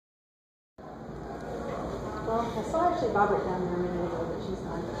I saw actually Robert down there a minute ago, but she's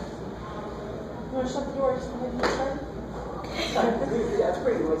not. You want to shut the door just to get started? Yeah, it's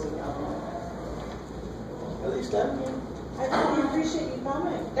pretty noisy down there. At least I'm here. I really appreciate you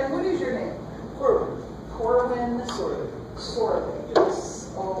coming. And what is your name? Corwin. Corwin Sorley.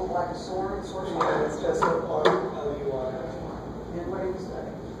 It's all like a sword? Yeah, it's just a part of L-U-I. And what are you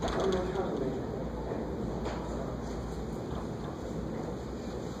studying? I'm an accounting major.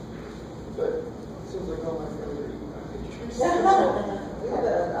 But it seems like all my friends are eating my pictures. We had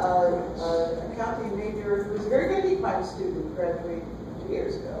an accounting major who was a very good econ student graduated 2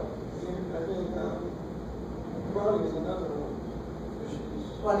 years ago. Yeah, I think Ronnie is another one.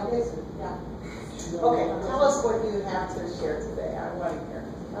 Ronnie Mason, yeah. Okay, tell us what you have to share today. I want to hear.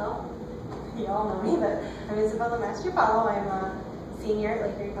 Well, you all know me, but I'm Isabella Mastropalo. I'm a senior at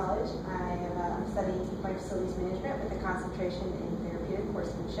Lake Erie College. I am studying Equine Facilities Management with a concentration in Therapeutic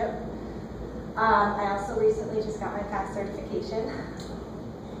Horsemanship. I also recently just got my PAS certification.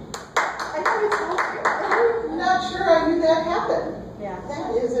 I never told you. I'm not sure I knew that happened. Yeah.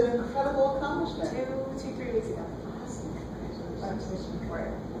 That is an incredible accomplishment. 3 weeks ago. Awesome. I was wishing for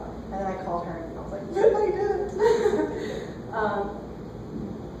it. And then I called her and I was like, yes, I did.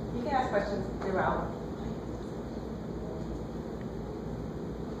 You can ask questions throughout.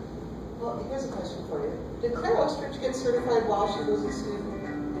 Well, here's a question for you. Did Claire Ostrich get certified while she was a student?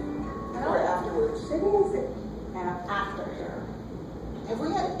 Or afterwards? After her. Have we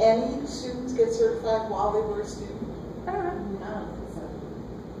had any students get certified while they were a student? I don't know. No.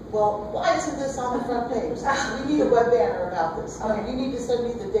 Well, why isn't this on the front page? We need a web banner about this. Okay. You need to send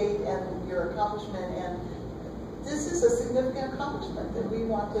me the date and your accomplishment, and this is a significant accomplishment that we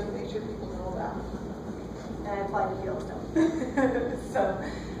want to make sure people know about. And I applied to Fieldstone. So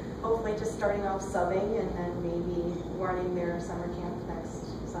hopefully just starting off subbing and then maybe running their summer camp next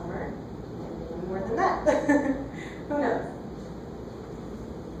summer. And more than that. Who knows?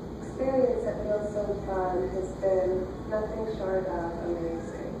 Experience at Fieldstone Farm has been nothing short of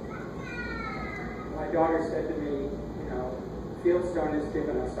amazing. My daughter said to me, Fieldstone has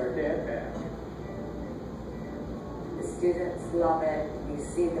given us our dad back. The students love it. We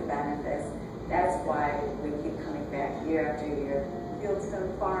see the benefits. That's why we keep coming back year after year.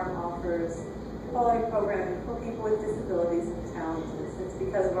 Fieldstone Farm offers quality programming for people with disabilities and challenges. It's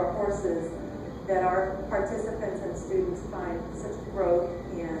because of our horses that our participants and students find such growth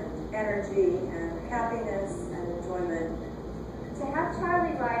and energy and happiness and enjoyment. To have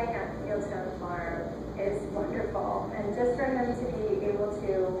Charlie riding at Fieldstone Farm is wonderful, and just for him to be able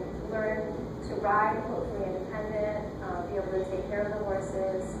to learn to ride, hopefully independent, be able to take care of the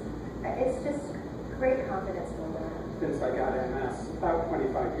horses, it's just great confidence builder. Since I got MS about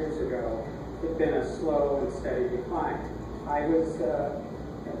 25 years ago, it's been a slow and steady decline. I was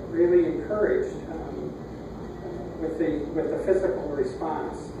really encouraged with the physical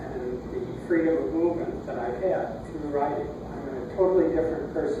response and the freedom of movement that I've had through riding. I'm a totally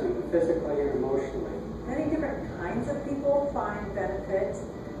different person, physically and emotionally. Many different kinds of people find benefit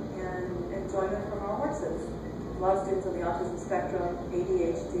and enjoyment from our horses. A lot of students on the autism spectrum,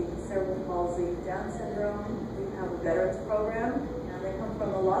 ADHD, cerebral palsy, Down syndrome. We have a veterans program, and they come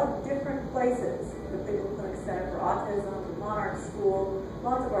from a lot of different places. The Bigelow Clinic Center for Autism, the Monarch School,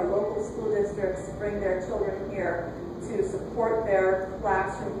 lots of our local school districts bring their children here to support their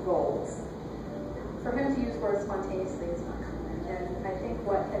classroom goals. For him to use words spontaneously is not common, and I think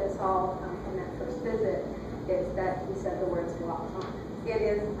what hit us all in that first visit is that he said the words walk on. It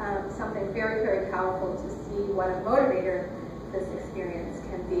is something very, very powerful to see what a motivator this experience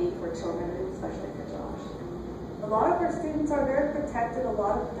can be for children, and especially for Josh. A lot of our students are very protected a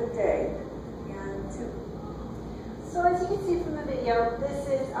lot of the day, So as you can see from the video, this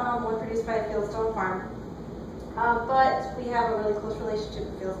is one produced by Fieldstone Farm. But we have a really close relationship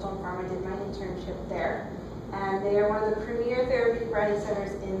with Fieldstone Farm. I did my internship there. And they are one of the premier therapeutic riding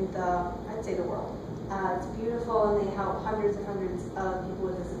centers in I'd say the world. It's beautiful, and they help hundreds and hundreds of people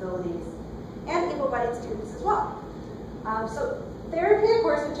with disabilities and able-bodied students as well. So therapeutic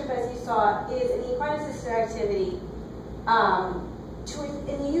horsemanship, as you saw, is an equine-assisted activity,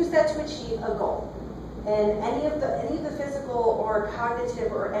 and you use that to achieve a goal. And any of the physical or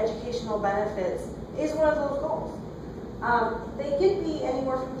cognitive or educational benefits is one of those goals. They could be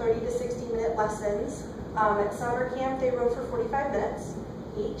anywhere from 30 to 60-minute lessons. At summer camp, they rode for 45 minutes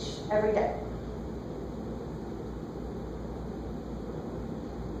each, every day.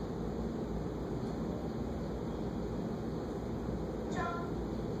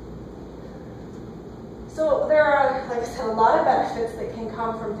 So there are, like I said, a lot of benefits that can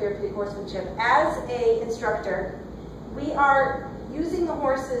come from therapeutic horsemanship. As an instructor, we are using the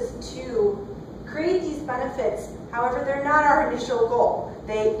horses to create these benefits. However, they're not our initial goal.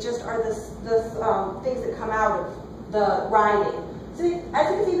 They just are the things that come out of the riding. So as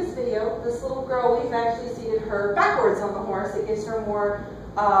you can see in this video, this little girl, we've actually seated her backwards on the horse. It gives her more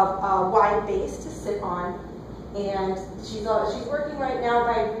wide base to sit on. And she's working right now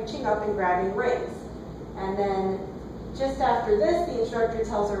by reaching up and grabbing reins. And then just after this, the instructor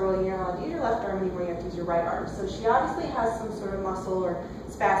tells her, well, you're not allowed to use your left arm anymore, you have to use your right arm. So she obviously has some sort of muscle or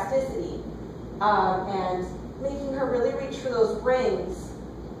spasticity. And making her really reach for those reins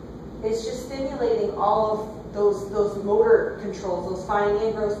is just stimulating all of those motor controls, those fine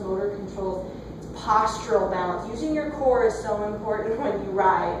and gross motor controls. It's postural balance. Using your core is so important when you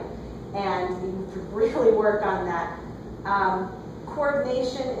ride, and you really work on that.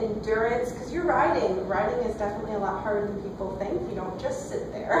 Coordination, endurance, because you're riding. Riding is definitely a lot harder than people think. You don't just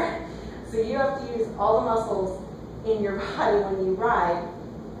sit there. So you have to use all the muscles in your body when you ride.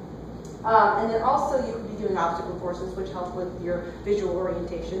 And then also you could be doing obstacle courses, which help with your visual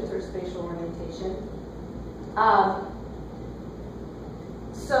orientations or spatial orientation.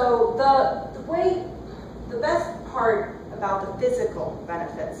 So the best part about the physical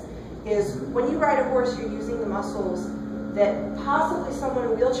benefits is when you ride a horse, you're using the muscles that possibly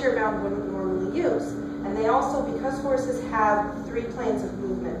someone wheelchair-bound wouldn't normally use. And they also, because horses have 3 planes of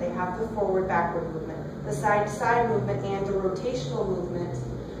movement, they have the forward-backward movement, the side-to-side movement, and the rotational movement,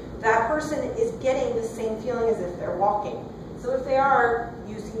 that person is getting the same feeling as if they're walking. So if they are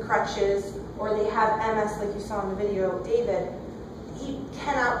using crutches, or they have MS like you saw in the video of David, he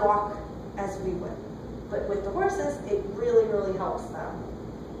cannot walk as we would. But with the horses, it really, really helps them.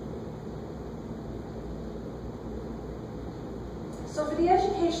 So for the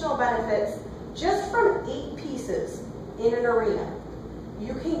educational benefits, just from 8 pieces in an arena,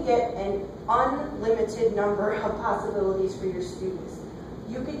 you can get an unlimited number of possibilities for your students.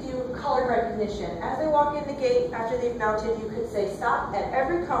 You could do color recognition. As they walk in the gate, after they've mounted, you could say, stop at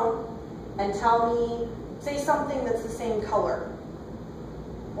every cone and say something that's the same color.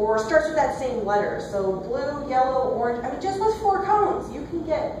 Or starts with that same letter. So blue, yellow, orange. I mean, just with 4 cones, you can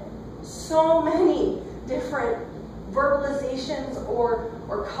get so many different verbalizations or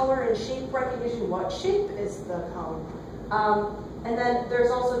color and shape recognition. What shape is the cone? And then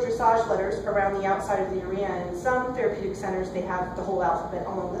there's also dressage letters around the outside of the arena. And in some therapeutic centers, they have the whole alphabet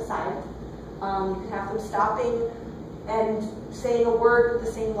along the side. You can have them stopping and saying a word with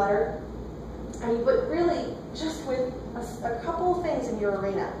the same letter. I mean, but really, just with a couple of things in your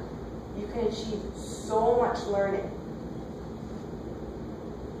arena, you can achieve so much learning.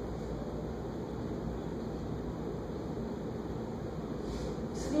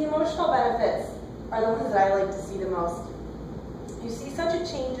 So the emotional benefits are the ones that I like to see the most. You see such a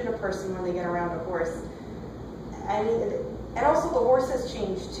change in a person when they get around a horse. I mean, and also the horse has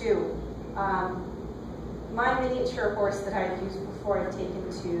changed too. My miniature horse that I've used before, I've taken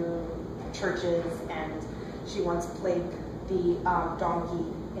to churches, and she once played the donkey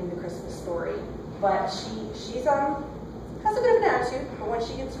in the Christmas story. But she has a bit of an attitude, but when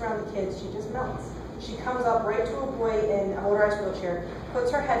she gets around the kids, she just melts. She comes up right to a boy in a motorized wheelchair,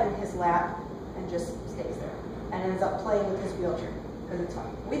 puts her head in his lap, and just stays there, and ends up playing with his wheelchair, because it's fun.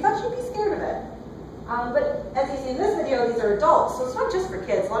 We thought she'd be scared of it. But as you see in this video, these are adults, so it's not just for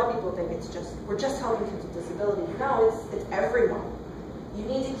kids. A lot of people think we're just helping kids with disabilities. No, it's everyone. You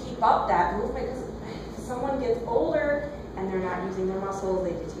need to keep up that movement, because if someone gets older and they're not using their muscles,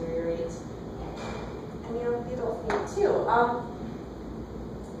 they deteriorate. And the adults need it too.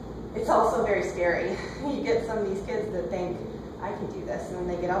 It's also very scary. You get some of these kids that think, I can do this, and then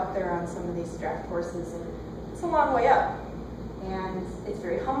they get up there on some of these strapped horses, and it's a long way up. And it's a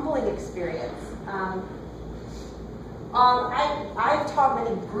very humbling experience. I've taught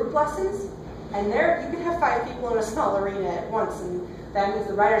many group lessons, and you can have 5 people in a small arena at once, and that means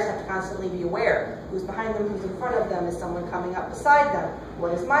the riders have to constantly be aware. Who's behind them, who's in front of them, is someone coming up beside them?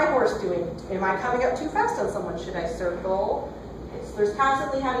 What is my horse doing? Am I coming up too fast on someone? Should I circle? There's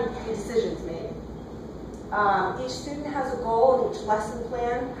constantly having to be decisions made. Each student has a goal, and each lesson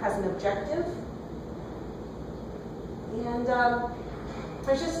plan has an objective. And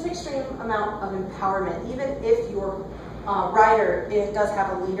there's just an extreme amount of empowerment. Even if your rider does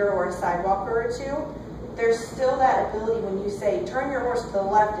have a leader or a sidewalker or 2, there's still that ability when you say, turn your horse to the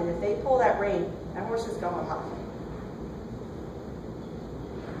left, and if they pull that rein, that horse is going left.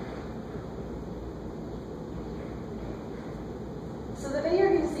 So the video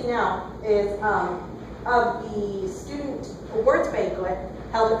you're going to see now is of the student awards banquet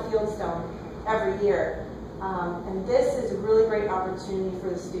held at Fieldstone every year. And this is a really great opportunity for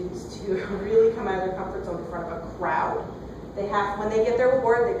the students to really come out of their comfort zone in front of a crowd They have, when they get their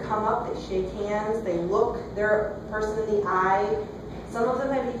award, they come up, they shake hands, they look their person in the eye. Some of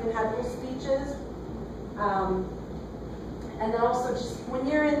them have even had little speeches. And then also just when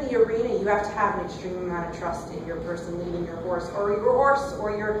you're in the arena, you have to have an extreme amount of trust in your person leading your horse or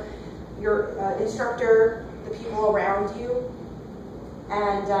your instructor, the people around you.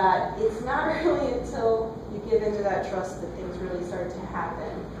 And it's not really until you give into that trust that things really start to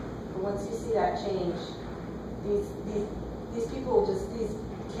happen. But once you see that change, these people, just these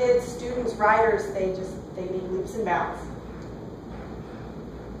kids, students, riders, they make leaps and bounds.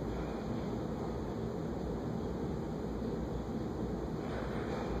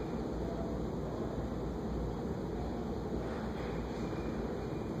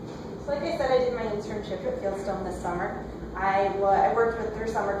 So like I said, I did my internship at Fieldstone this summer. I worked with their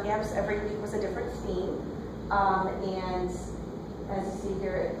summer camps. Every week was a different theme. And as you see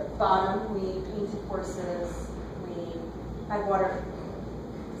here at the bottom, we painted horses. We had water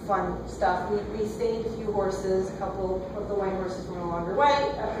fun stuff. We stained a few horses. A couple of the white horses were no longer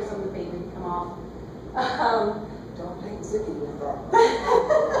white after some of the paint had come off. Don't paint Zicky with that.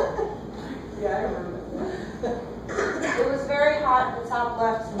 Yeah, I remember. It was very hot in the top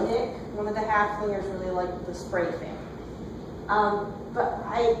left. Nick, one of the halflingers, really liked the spray thing. But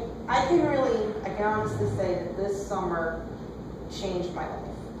I can honestly say that this summer changed my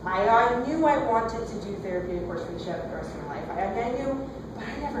life. I knew I wanted to do therapeutic horsemanship the rest of my life. I knew, but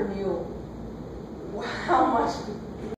I never knew how much